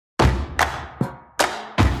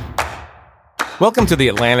Welcome to The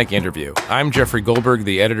Atlantic Interview. I'm Jeffrey Goldberg,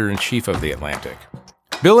 the editor-in-chief of The Atlantic.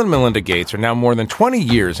 Bill and Melinda Gates are now more than 20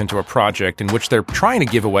 years into a project in which they're trying to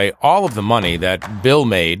give away all of the money that Bill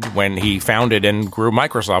made when he founded and grew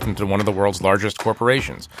Microsoft into one of the world's largest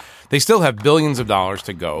corporations. They still have billions of dollars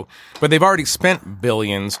to go, but they've already spent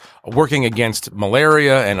billions working against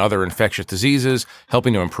malaria and other infectious diseases,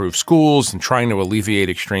 helping to improve schools, and trying to alleviate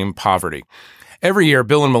extreme poverty. Every year,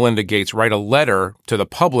 Bill and Melinda Gates write a letter to the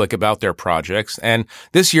public about their projects, and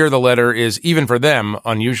this year the letter is, even for them,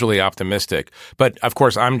 unusually optimistic. But, of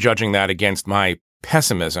course, I'm judging that against my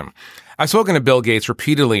pessimism. I've spoken to Bill Gates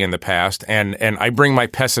repeatedly in the past, and I bring my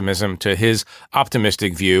pessimism to his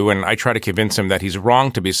optimistic view, and I try to convince him that he's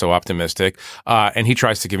wrong to be so optimistic, and he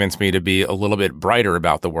tries to convince me to be a little bit brighter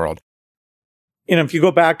about the world. You know, if you go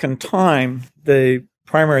back in time, the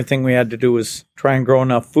primary thing we had to do was try and grow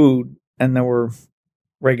enough food. And there were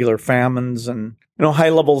regular famines and,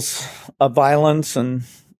 high levels of violence and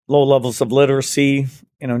low levels of literacy.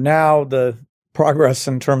 Now the progress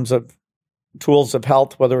in terms of tools of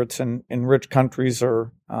health, whether it's in rich countries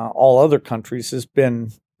or all other countries, has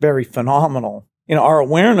been very phenomenal. Our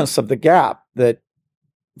awareness of the gap that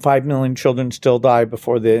 5 million children still die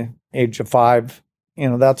before the age of 5,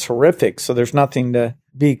 that's horrific. So there's nothing to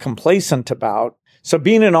be complacent about. So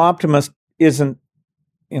being an optimist isn't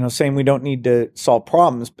saying we don't need to solve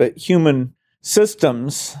problems, but human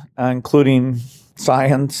systems, including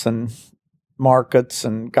science and markets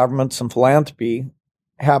and governments and philanthropy,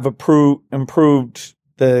 have improved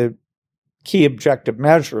the key objective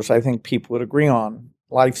measures I think people would agree on: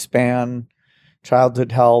 lifespan,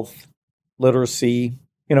 childhood health, literacy.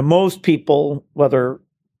 Most people, whether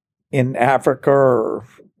in Africa or,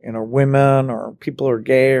 women or people who are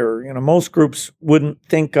gay or, most groups wouldn't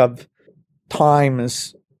think of time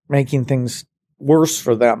as making things worse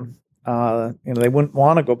for them. They wouldn't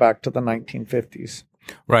want to go back to the 1950s.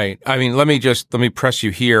 Right. I mean, let me press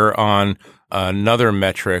you here on another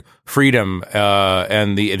metric: freedom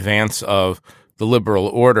and the advance of the liberal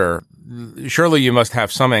order. Surely you must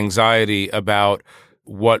have some anxiety about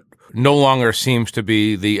what no longer seems to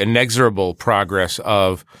be the inexorable progress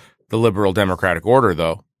of the liberal democratic order,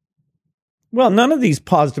 though. Well, none of these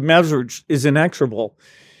positive measures is inexorable.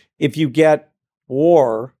 If you get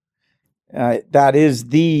war, that is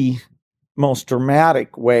the most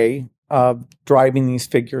dramatic way of driving these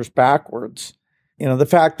figures backwards. The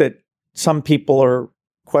fact that some people are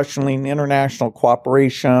questioning international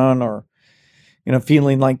cooperation or,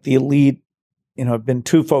 feeling like the elite, have been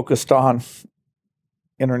too focused on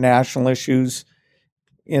international issues,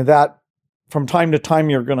 that from time to time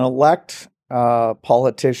you're going to elect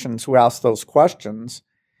politicians who ask those questions.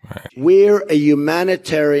 Right. We're a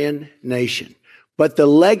humanitarian nation. But the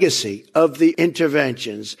legacy of the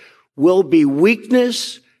interventions will be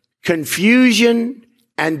weakness, confusion,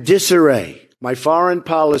 and disarray. My foreign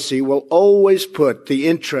policy will always put the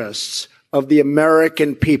interests of the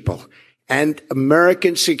American people and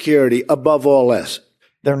American security above all else.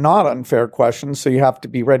 They're not unfair questions, so you have to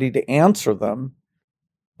be ready to answer them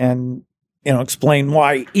and, explain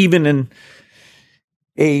why, even in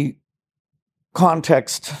a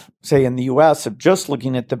context, say in the U.S., of just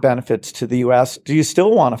looking at the benefits to the U.S., do you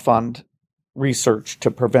still want to fund research to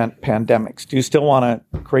prevent pandemics? Do you still want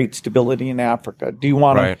to create stability in Africa? Do you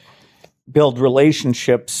want to build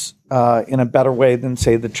relationships in a better way than,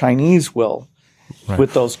 say, the Chinese will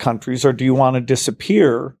with those countries? Or do you want to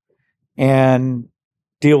disappear and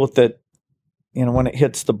deal with it, when it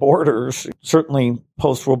hits the borders? Certainly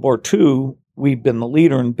post-World War II, we've been the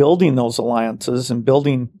leader in building those alliances and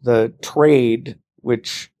building the trade,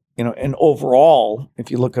 which, and overall,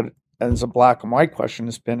 if you look at it as a black and white question,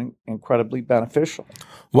 has been incredibly beneficial.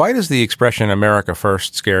 Why does the expression America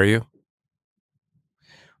first scare you?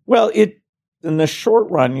 Well, in the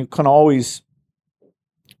short run, you can always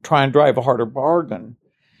try and drive a harder bargain,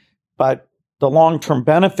 but the long-term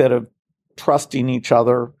benefit of trusting each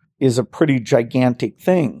other is a pretty gigantic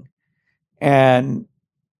thing. And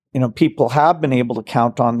people have been able to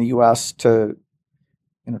count on the U.S. to,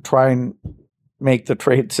 try and make the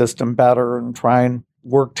trade system better and try and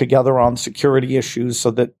work together on security issues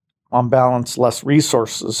so that, on balance, less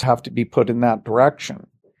resources have to be put in that direction.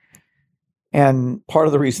 And part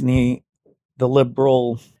of the reason the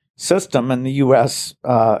liberal system and the U.S.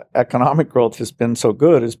 Economic growth has been so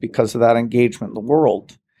good is because of that engagement in the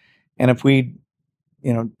world. And if we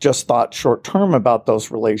just thought short term about those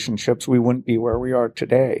relationships, we wouldn't be where we are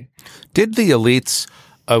today. Did the elites,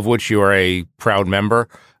 of which you are a proud member,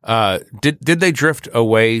 did they drift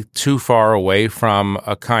away too far away from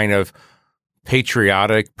a kind of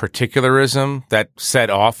patriotic particularism that set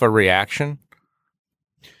off a reaction?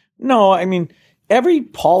 No, I mean, every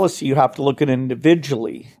policy you have to look at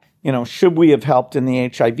individually. Should we have helped in the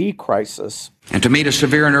HIV crisis? And to meet a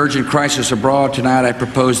severe and urgent crisis abroad, tonight I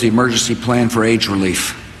propose the emergency plan for AIDS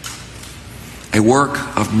relief, a work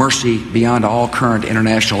of mercy beyond all current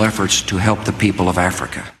international efforts to help the people of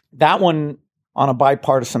Africa. That one, on a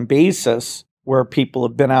bipartisan basis, where people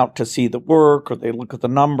have been out to see the work or they look at the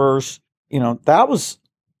numbers, that was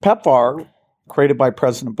PEPFAR, created by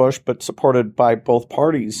President Bush, but supported by both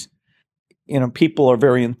parties. People are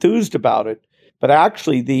very enthused about it. But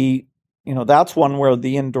actually, that's one where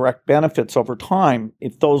the indirect benefits over time,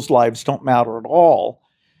 if those lives don't matter at all,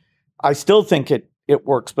 I still think it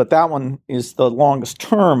works. But that one is the longest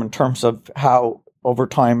term in terms of how over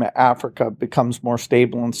time Africa becomes more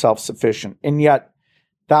stable and self-sufficient. And yet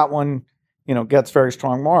that one, gets very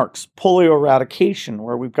strong marks. Polio eradication,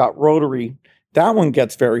 where we've got Rotary, that one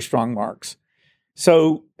gets very strong marks.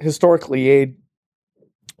 So historically, aid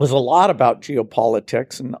was a lot about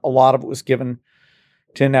geopolitics, and a lot of it was given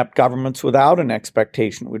to inept governments without an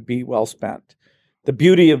expectation it would be well spent. The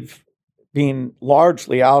beauty of being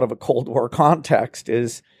largely out of a Cold War context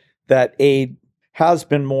is that aid has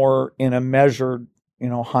been more in a measured,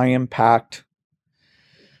 high impact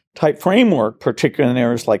type framework, particularly in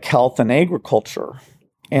areas like health and agriculture.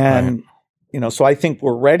 And, so I think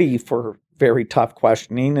we're ready for very tough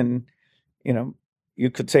questioning. And, you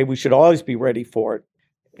could say we should always be ready for it.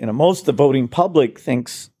 Most of the voting public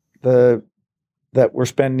thinks that we're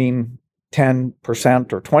spending 10%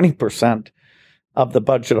 or 20% of the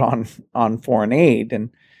budget on foreign aid. And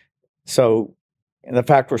so the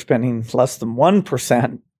fact we're spending less than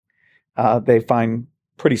 1%, they find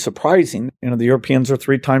pretty surprising. The Europeans are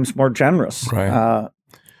 3 times more generous, right.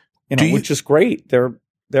 Which is great.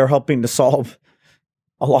 They're helping to solve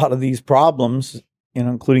a lot of these problems,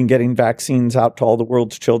 including getting vaccines out to all the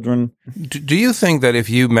world's children. Do you think that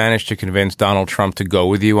if you managed to convince Donald Trump to go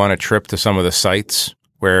with you on a trip to some of the sites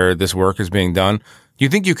where this work is being done, do you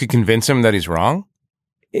think you could convince him that he's wrong?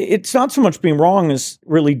 It's not so much being wrong as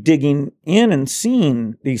really digging in and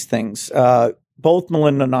seeing these things. Both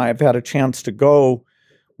Melinda and I have had a chance to go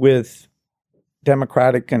with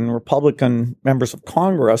Democratic and Republican members of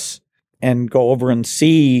Congress and go over and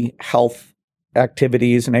see health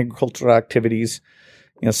activities and agricultural activities.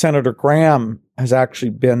 Senator Graham has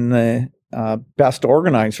actually been the best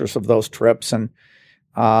organizers of those trips. And,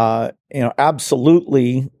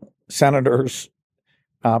 absolutely senators,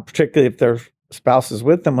 particularly if their spouse is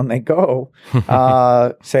with them when they go,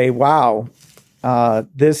 say, wow,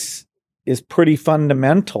 this is pretty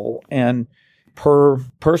fundamental. And per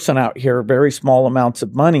person out here, very small amounts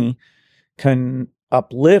of money can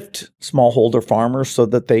uplift smallholder farmers so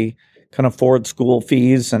that they can afford school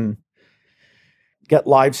fees and get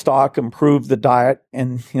livestock, improve the diet.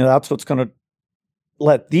 And, that's what's going to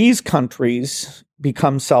let these countries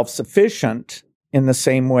become self-sufficient in the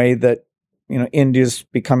same way that, India's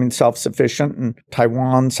becoming self-sufficient, and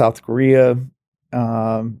Taiwan, South Korea,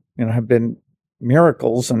 have been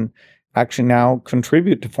miracles and actually now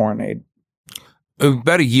contribute to foreign aid.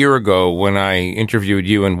 About a year ago, when I interviewed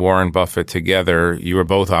you and Warren Buffett together, you were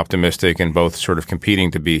both optimistic and both sort of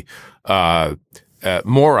competing to be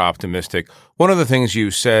more optimistic. One of the things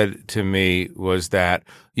you said to me was that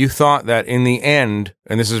you thought that in the end,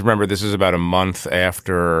 and this is about a month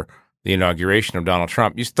after the inauguration of Donald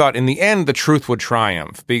Trump, you thought in the end the truth would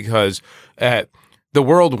triumph because the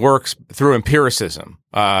world works through empiricism.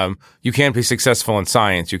 You can't be successful in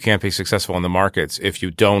science. You can't be successful in the markets if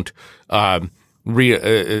you don't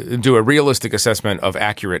do a realistic assessment of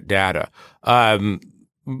accurate data.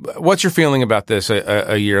 What's your feeling about this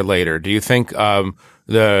a year later? Do you think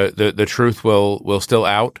the truth will still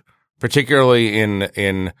out, particularly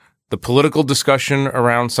in the political discussion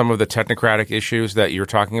around some of the technocratic issues that you're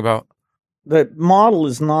talking about? The model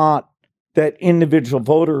is not that individual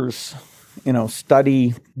voters,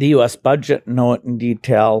 study the U.S. budget and know it in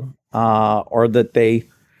detail, or that they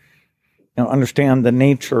understand the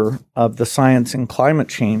nature of the science and climate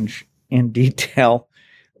change in detail.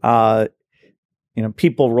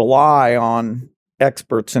 People rely on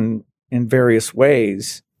experts in various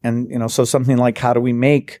ways. And, so something like, how do we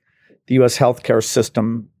make the U.S. healthcare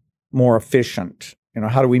system more efficient?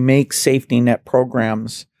 How do we make safety net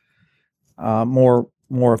programs more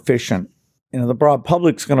efficient? The broad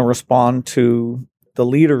public's going to respond to the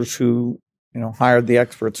leaders who hired the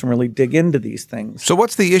experts and really dig into these things. So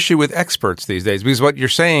what's the issue with experts these days? Because what you're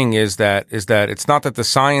saying is that it's not that the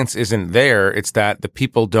science isn't there, it's that the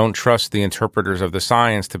people don't trust the interpreters of the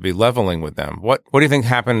science to be leveling with them. What do you think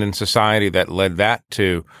happened in society that led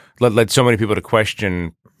so many people to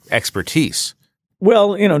question expertise?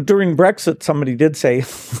 Well, during Brexit, somebody did say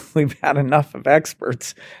we've had enough of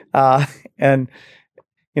experts. And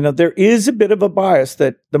there is a bit of a bias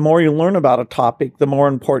that the more you learn about a topic, the more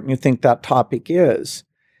important you think that topic is.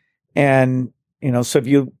 And, so if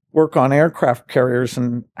you work on aircraft carriers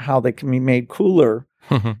and how they can be made cooler,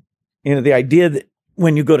 the idea that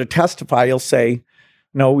when you go to testify, you'll say,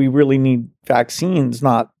 no, we really need vaccines,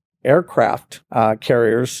 not aircraft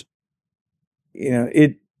carriers.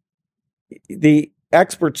 The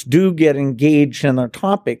experts do get engaged in their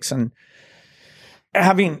topics, and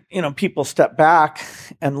having, people step back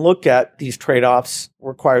and look at these trade-offs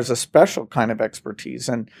requires a special kind of expertise.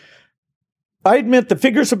 And I admit the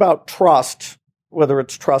figures about trust, whether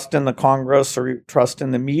it's trust in the Congress or trust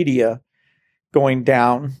in the media going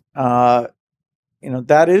down,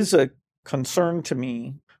 that is a concern to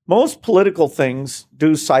me. Most political things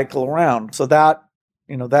do cycle around, so that,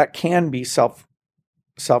 that can be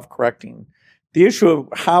self-correcting. The issue of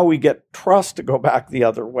how we get trust to go back the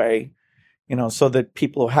other way, so that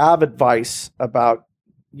people who have advice about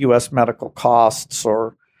U.S. medical costs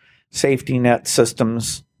or safety net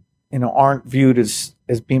systems, aren't viewed as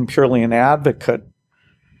being purely an advocate.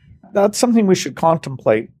 That's something we should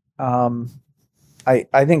contemplate. I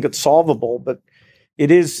think it's solvable, but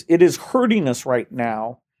it is hurting us right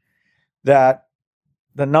now that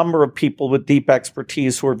the number of people with deep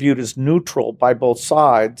expertise who are viewed as neutral by both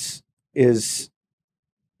sides is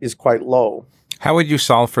quite low. How would you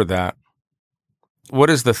solve for that? What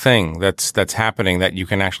is the thing that's happening that you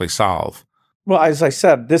can actually solve? Well, as I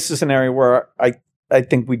said, this is an area where I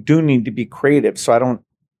think we do need to be creative. So I don't,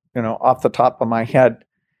 off the top of my head,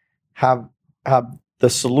 have the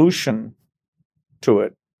solution to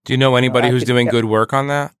it. Do you know anybody who's doing good work on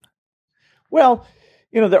that? Well,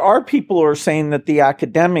 there are people who are saying that the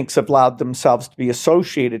academics have allowed themselves to be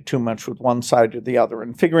associated too much with one side or the other,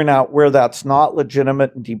 and figuring out where that's not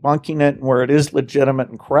legitimate and debunking it, and where it is legitimate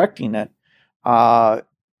and correcting it. Do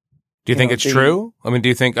you think it's true? I mean, do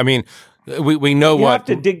you think? I mean, we know you what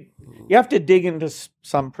you have to dig into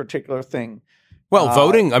some particular thing. Well,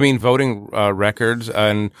 voting records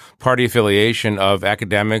and party affiliation of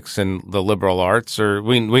academics and the liberal arts,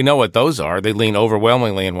 we know what those are. They lean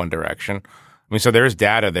overwhelmingly in one direction. I mean, so there's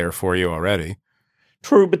data there for you already.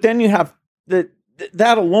 True, but then you have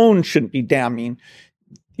that alone shouldn't be damning.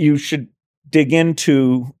 You should dig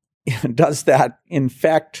into, does that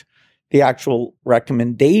infect the actual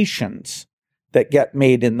recommendations that get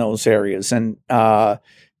made in those areas? And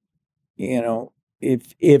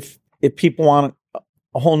if people want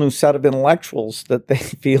a whole new set of intellectuals that they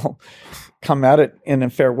feel come at it in a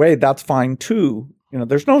fair way, that's fine too.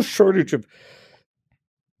 There's no shortage of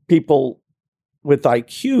people with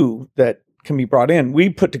IQ that can be brought in. We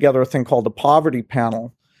put together a thing called the Poverty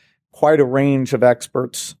Panel, quite a range of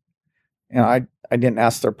experts. And I didn't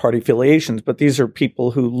ask their party affiliations, but these are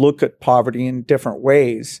people who look at poverty in different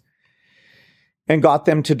ways, and got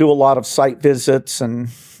them to do a lot of site visits and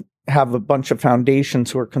have a bunch of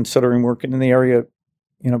foundations who are considering working in the area,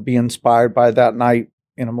 be inspired by that.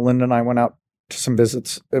 And Melinda and I went out to some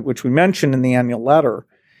visits, which we mentioned in the annual letter.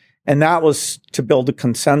 And that was to build a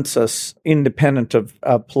consensus independent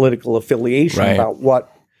of political affiliation about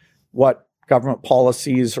what government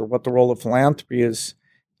policies or what the role of philanthropy is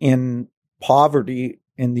in poverty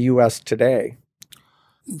in the U.S. today.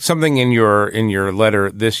 Something in your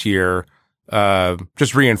letter this year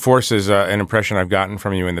just reinforces an impression I've gotten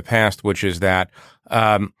from you in the past, which is that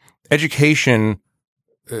education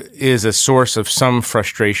is a source of some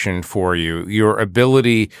frustration for you. Your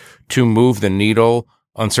ability to move the needle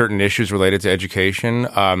on certain issues related to education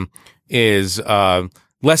is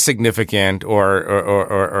less significant,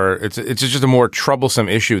 or it's just a more troublesome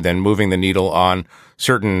issue than moving the needle on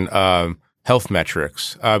certain health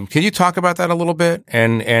metrics. Can you talk about that a little bit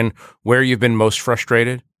and where you've been most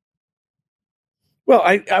frustrated? Well,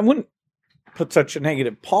 I wouldn't put such a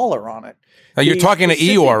negative polar on it. You're talking to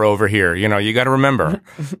Eeyore over here. You got to remember.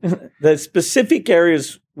 The specific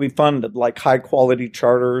areas we funded, like high-quality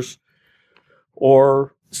charters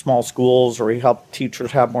or small schools, or we help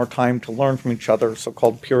teachers have more time to learn from each other,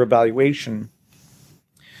 so-called peer evaluation.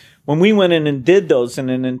 When we went in and did those in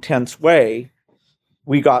an intense way,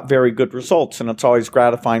 we got very good results, and it's always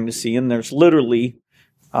gratifying to see. And there's literally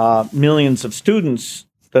millions of students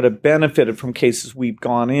that have benefited from cases we've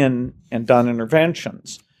gone in and done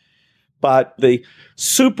interventions. But the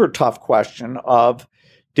super tough question of,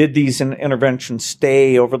 did these interventions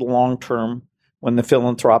stay over the long term when the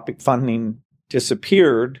philanthropic funding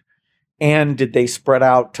disappeared, and did they spread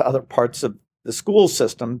out to other parts of the school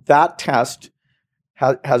system? That test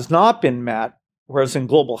has not been met, whereas in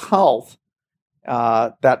global health,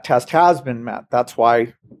 that test has been met. That's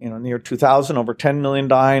why, in the year 2000, over 10 million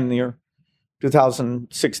died. In the year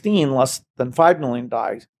 2016, less than 5 million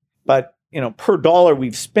died. But, per dollar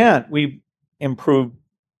we've spent, we've improved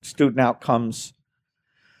student outcomes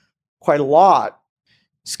quite a lot.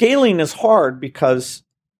 Scaling is hard because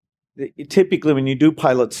typically when you do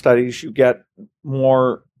pilot studies, you get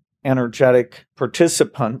more energetic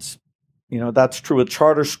participants. That's true with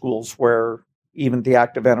charter schools where even the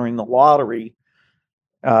act of entering the lottery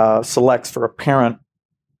selects for a parent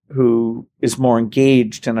who is more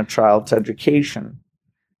engaged in a child's education.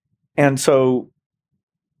 And so,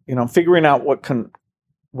 figuring out what can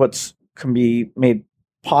be made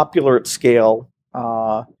popular at scale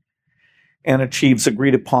and achieves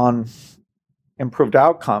agreed upon improved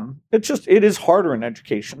outcome, it is harder in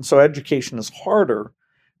education. So education is harder.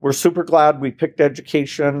 We're super glad we picked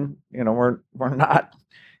education. We're not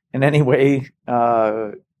in any way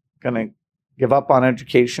going to give up on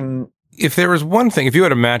education. If there was one thing, if you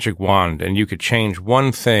had a magic wand and you could change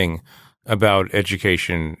one thing about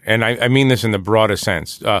education, and I mean this in the broadest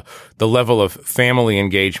sense, the level of family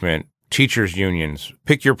engagement, teachers' unions,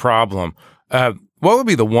 pick your problem, what would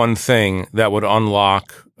be the one thing that would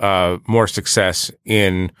unlock more success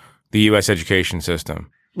in the U.S. education system?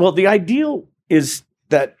 Well, the ideal is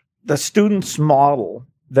that the students model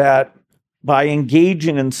that by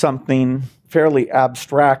engaging in something fairly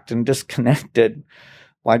abstract and disconnected,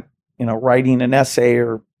 like, writing an essay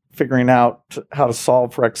or figuring out how to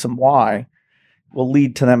solve for X and Y, will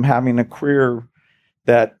lead to them having a career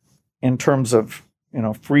that, in terms of,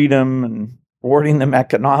 freedom and rewarding them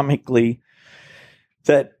economically,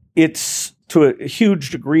 that it's to a huge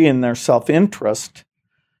degree in their self-interest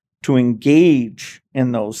to engage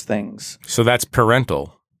in those things. So that's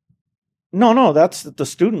parental. No, that's at the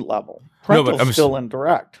student level. Parental's still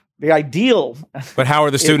indirect. The ideal. But how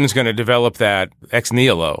are the students going to develop that ex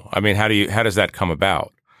nihilo? I mean, how does that come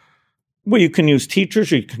about? Well, you can use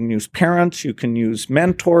teachers, you can use parents, you can use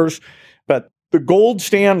mentors, but the gold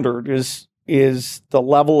standard is the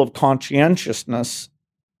level of conscientiousness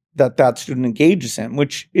that student engages in,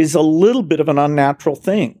 which is a little bit of an unnatural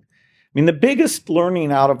thing. I mean, the biggest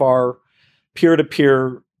learning out of our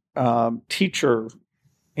peer-to-peer teacher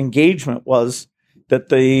engagement was that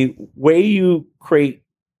the way you create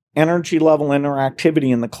energy level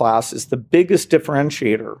interactivity in the class is the biggest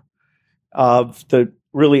differentiator of the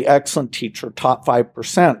really excellent teacher, top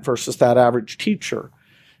 5%, versus that average teacher.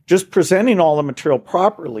 Just presenting all the material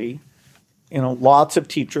properly, lots of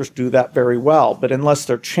teachers do that very well. But unless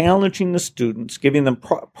they're challenging the students, giving them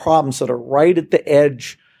problems that are right at the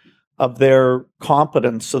edge of their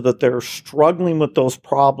competence so that they're struggling with those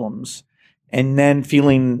problems and then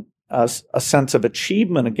feeling a sense of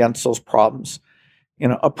achievement against those problems,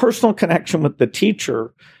 a personal connection with the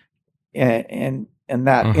teacher and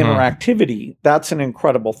that interactivity, that's an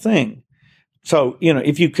incredible thing. So,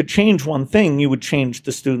 if you could change one thing, you would change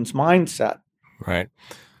the student's mindset. Right.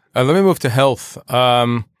 Let me move to health.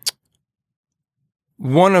 One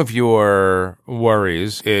of your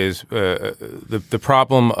worries is the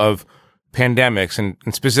problem of pandemics and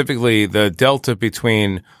specifically the delta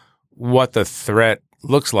between what the threat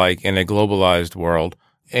looks like in a globalized world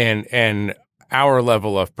and our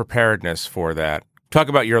level of preparedness for that. Talk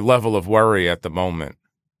about your level of worry at the moment.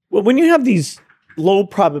 Well, when you have these low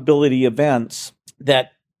probability events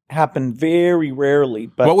that happen very rarely,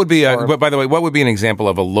 but what would be but by the way, what would be an example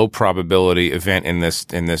of a low probability event in this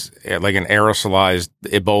like an aerosolized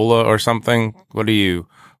Ebola or something? What are you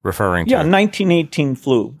referring to? Yeah, 1918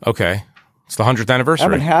 flu. Okay. It's the 100th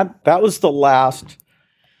anniversary. That was the last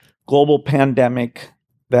global pandemic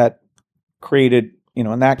that created,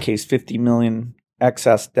 in that case, 50 million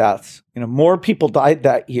excess deaths. More people died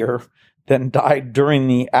that year than died during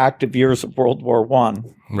the active years of World War I.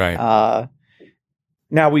 Right.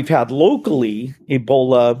 Now we've had locally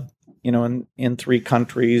Ebola, in 3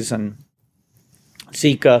 countries and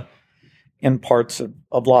Zika in parts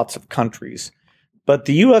of lots of countries. But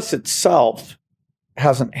the U.S. itself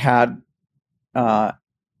hasn't had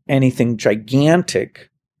anything gigantic.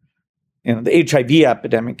 The HIV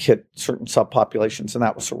epidemic hit certain subpopulations, and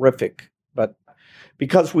that was horrific. But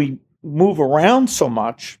because we move around so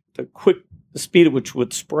much, the speed at which it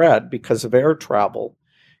would spread because of air travel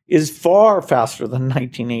is far faster than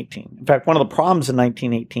 1918. In fact, one of the problems in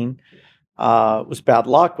 1918 was bad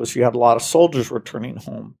luck, was you had a lot of soldiers returning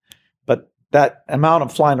home. But that amount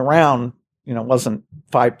of flying around, wasn't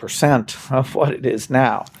 5% of what it is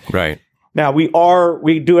now. Right. Now,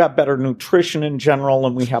 we do have better nutrition in general,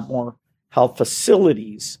 and we have more health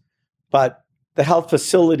facilities, but the health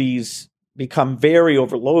facilities become very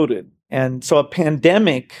overloaded. And so a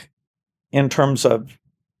pandemic in terms of,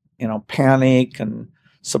 panic and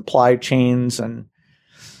supply chains and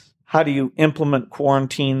how do you implement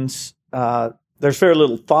quarantines. There's very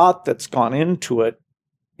little thought that's gone into it.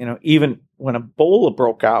 Even when Ebola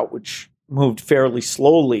broke out, which moved fairly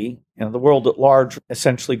slowly, the world at large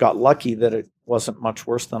essentially got lucky that it wasn't much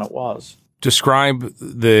worse than it was. Describe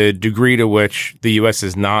the degree to which the U.S.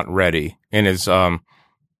 is not ready in as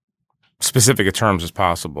specific a terms as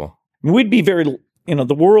possible. We'd be very,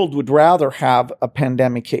 the world would rather have a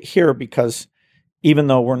pandemic hit here because even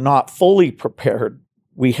though we're not fully prepared,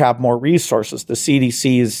 we have more resources. The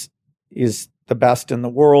CDC is the best in the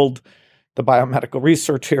world. The biomedical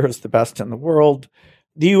research here is the best in the world.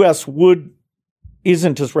 The U.S.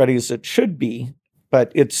 isn't as ready as it should be,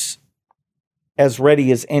 but it's as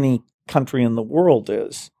ready as any country in the world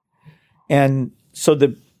is. And so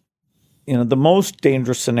the most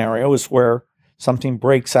dangerous scenario is where something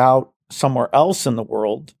breaks out somewhere else in the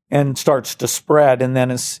world and starts to spread and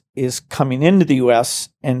then is coming into the U.S.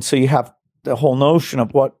 And so you have the whole notion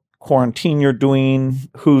of what quarantine you're doing,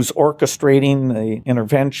 who's orchestrating the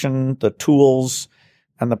intervention, the tools,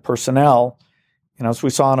 and the personnel. As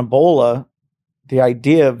we saw in Ebola, the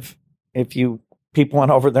idea of if people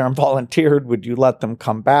went over there and volunteered, would you let them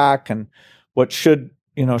come back? And what should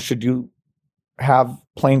you have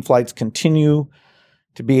plane flights continue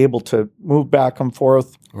to be able to move back and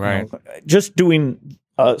forth? Right. Just doing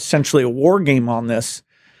essentially a war game on this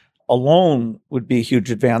alone would be a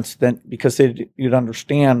huge advance then because you'd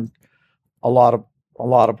understand a lot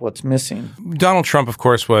of what's missing. Donald Trump, of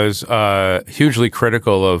course, was hugely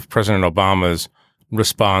critical of President Obama's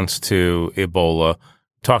response to Ebola,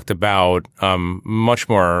 talked about much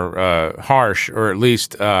more harsh or at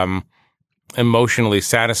least emotionally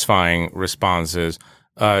satisfying responses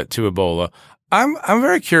to Ebola. I'm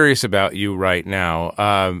very curious about you right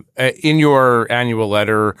now. In your annual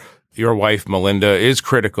letter, your wife, Melinda, is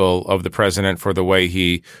critical of the president for the way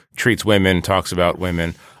he treats women, talks about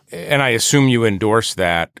women. And I assume you endorse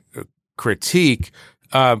that critique.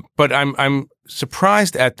 But I'm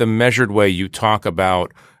surprised at the measured way you talk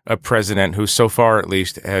about a president who so far at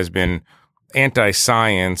least has been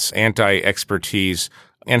anti-science, anti-expertise,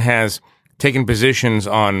 and has taken positions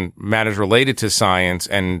on matters related to science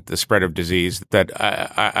and the spread of disease that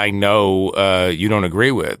I know you don't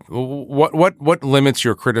agree with. What limits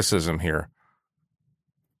your criticism here?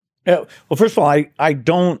 Well, first of all, I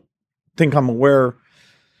don't think I'm aware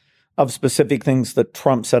of specific things that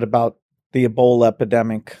Trump said about the Ebola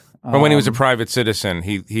epidemic. Or when he was a private citizen,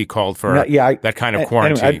 he called for that kind of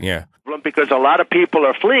quarantine. Because a lot of people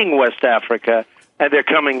are fleeing West Africa and they're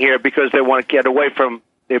coming here because they want to get away from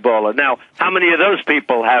Ebola. Now, how many of those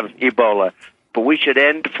people have Ebola? But we should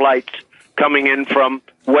end flights coming in from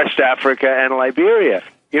West Africa and Liberia.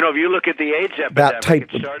 If you look at the AIDS epidemic, that type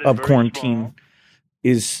of quarantine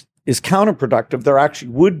is counterproductive. There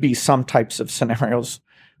actually would be some types of scenarios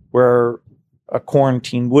where a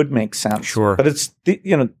quarantine would make sense. Sure. But it's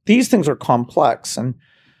these things are complex. And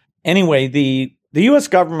anyway, the U.S.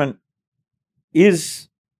 government is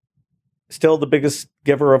still the biggest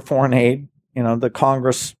giver of foreign aid. The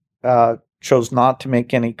Congress chose not to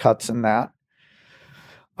make any cuts in that.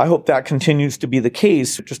 I hope that continues to be the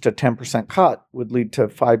case. Just a 10% cut would lead to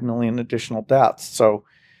 5 million additional deaths. So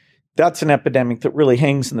that's an epidemic that really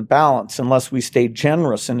hangs in the balance. Unless we stay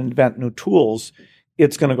generous and invent new tools,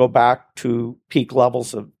 it's going to go back to peak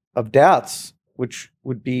levels of deaths, which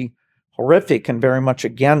would be horrific and very much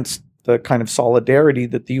against the kind of solidarity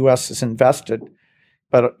that the U.S. has invested.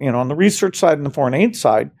 But, on the research side and the foreign aid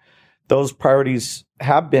side, those priorities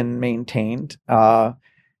have been maintained,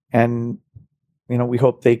 and we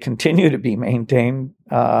hope they continue to be maintained.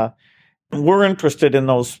 We're interested in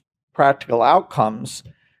those practical outcomes,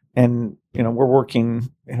 and we're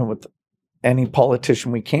working with any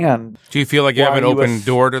politician we can. Do you feel like you have an open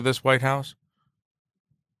door to this White House?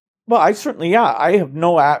 Well, I have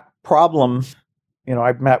no problem.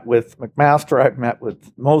 I've met with McMaster. I've met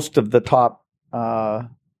with most of the top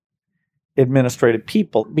administrative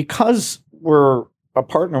people. Because we're a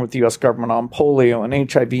partner with the U.S. government on polio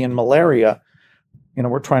and HIV and malaria,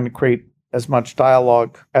 we're trying to create as much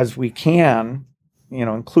dialogue as we can,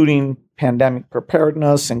 including pandemic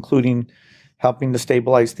preparedness, including helping to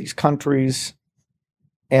stabilize these countries.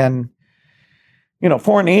 And,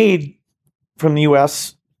 foreign aid from the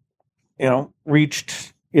U.S.,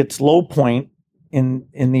 reached its low point in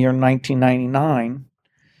the year 1999.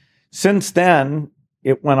 Since then,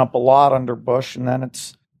 it went up a lot under Bush, and then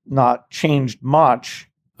it's not changed much.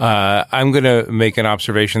 I'm going to make an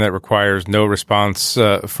observation that requires no response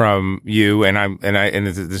from you, and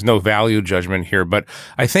there's no value judgment here. But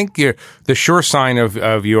I think the sure sign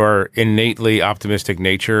of your innately optimistic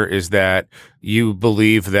nature is that you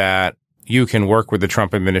believe that you can work with the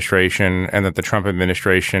Trump administration, and that the Trump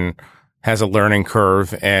administration has a learning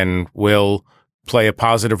curve and will play a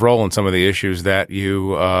positive role in some of the issues that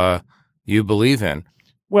you believe in.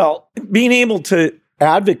 Well, being able to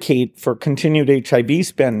advocate for continued HIV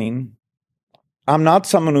spending, I'm not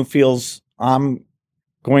someone who feels I'm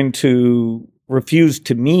going to refuse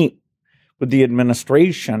to meet with the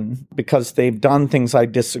administration because they've done things I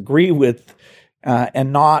disagree with,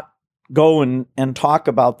 and not go and talk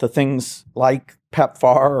about the things like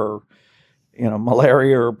PEPFAR or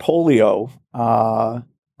malaria or polio.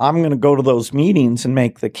 I'm going to go to those meetings and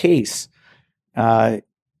make the case.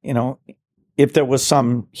 If there was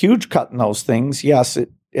some huge cut in those things, yes,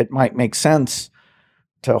 it might make sense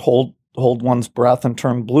to hold one's breath and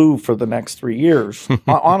turn blue for the next 3 years.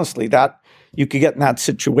 Honestly, that you could get in that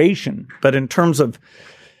situation. But in terms of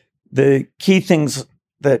the key things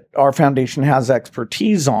that our foundation has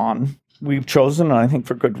expertise on, we've chosen, and I think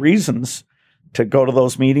for good reasons, to go to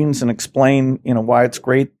those meetings and explain, why it's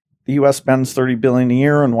great the U.S. spends $30 billion a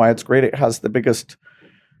year and why it's great it has the biggest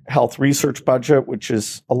health research budget, which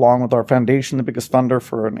is, along with our foundation, the biggest funder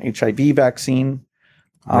for an HIV vaccine.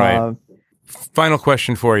 Right. Final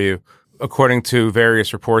question for you. According to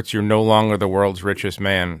various reports, you're no longer the world's richest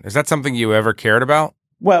man. Is that something you ever cared about?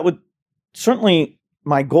 Well, certainly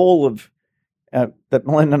my goal of that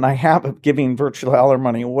Melinda and I have of giving virtually all our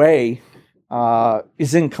money away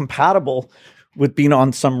is incompatible with being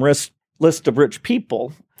on some list of rich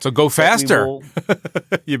people. So go faster.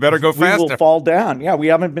 You better go faster. We will fall down. Yeah, we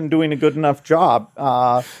haven't been doing a good enough job.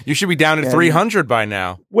 You should be down at 300 by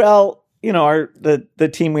now. Well, the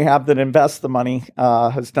team we have that invests the money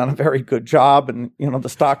has done a very good job, and the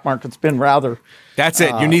stock market's been rather. That's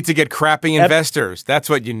it. You need to get crappy investors. That's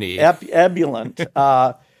what you need. Ebullient.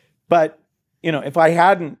 But if I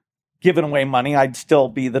hadn't given away money, I'd still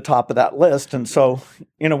be the top of that list. And so,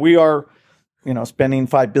 we are, spending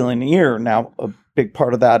 $5 billion a year now. A big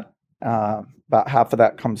part of that, about half of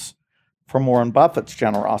that, comes from Warren Buffett's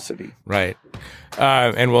generosity. Right.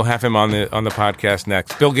 And we'll have him on the podcast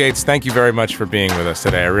next. Bill Gates, thank you very much for being with us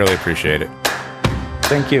today. I really appreciate it.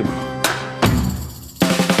 Thank you.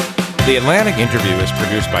 The Atlantic Interview is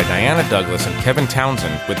produced by Diana Douglas and Kevin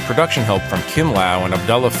Townsend, with production help from Kim Lau and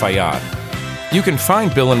Abdullah Fayyad. You can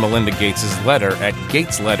find Bill and Melinda Gates' letter at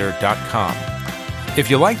gatesletter.com. If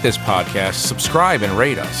you like this podcast, subscribe and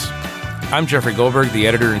rate us. I'm Jeffrey Goldberg, the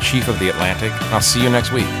editor-in-chief of The Atlantic. I'll see you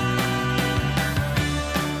next week.